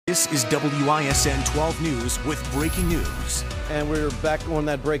This is WISN 12 News with breaking news. And we're back on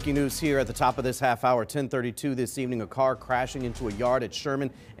that breaking news here at the top of this half hour. 10:32 this evening, a car crashing into a yard at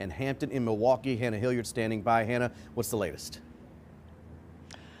Sherman and Hampton in Milwaukee. Hannah Hilliard standing by. Hannah, what's the latest?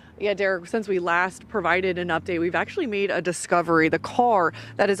 Yeah, Derek, since we last provided an update, we've actually made a discovery. The car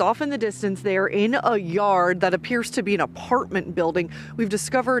that is off in the distance there in a yard that appears to be an apartment building. We've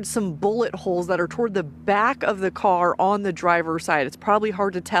discovered some bullet holes that are toward the back of the car on the driver's side. It's probably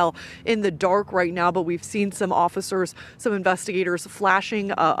hard to tell in the dark right now, but we've seen some officers, some investigators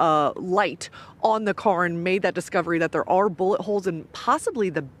flashing a light on the car and made that discovery that there are bullet holes and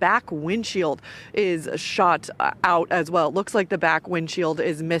possibly the back windshield is shot out as well. It looks like the back windshield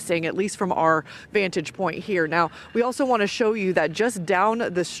is missing, at least from our vantage point here. Now, we also want to show you that just down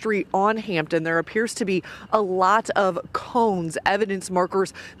the street on Hampton, there appears to be a lot of cones, evidence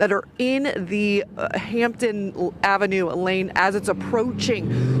markers that are in the Hampton Avenue lane as it's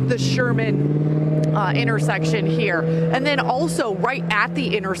approaching the Sherman intersection here. And then also right at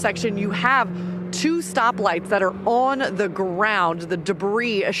the intersection, you have two stoplights that are on the ground. The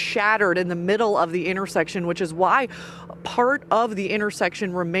debris is shattered in the middle of the intersection, which is why part of the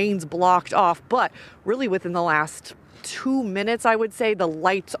intersection remains blocked off. But really within the last 2 minutes, I would say, the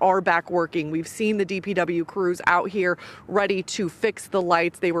lights are back working. We've seen the DPW crews out here ready to fix the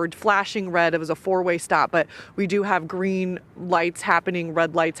lights. They were flashing red. It was a four-way stop, but we do have green lights happening,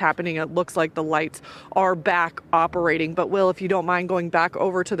 red lights happening. It looks like the lights are back operating. But Will, if you don't mind going back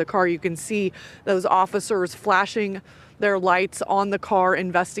over to the car, you can see those officers flashing their lights on the car,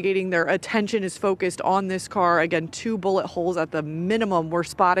 investigating. Their attention is focused on this car. Again, 2 bullet holes at the minimum we're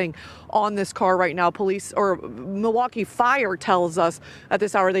spotting on this car right now. Police or Milwaukee Fire tells us at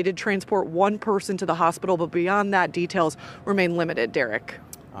this hour they did transport 1 person to the hospital, but beyond that, details remain limited. Derek.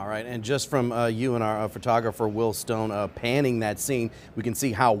 All right, and just from you and our photographer, Will Stone, panning that scene, we can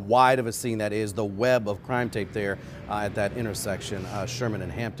see how wide of a scene that is, the web of crime tape there at that intersection, Sherman and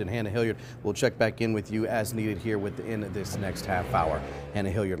Hampton. Hannah Hilliard, we'll check back in with you as needed here within this next half hour.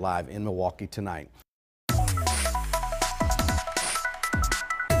 Hannah Hilliard live in Milwaukee tonight.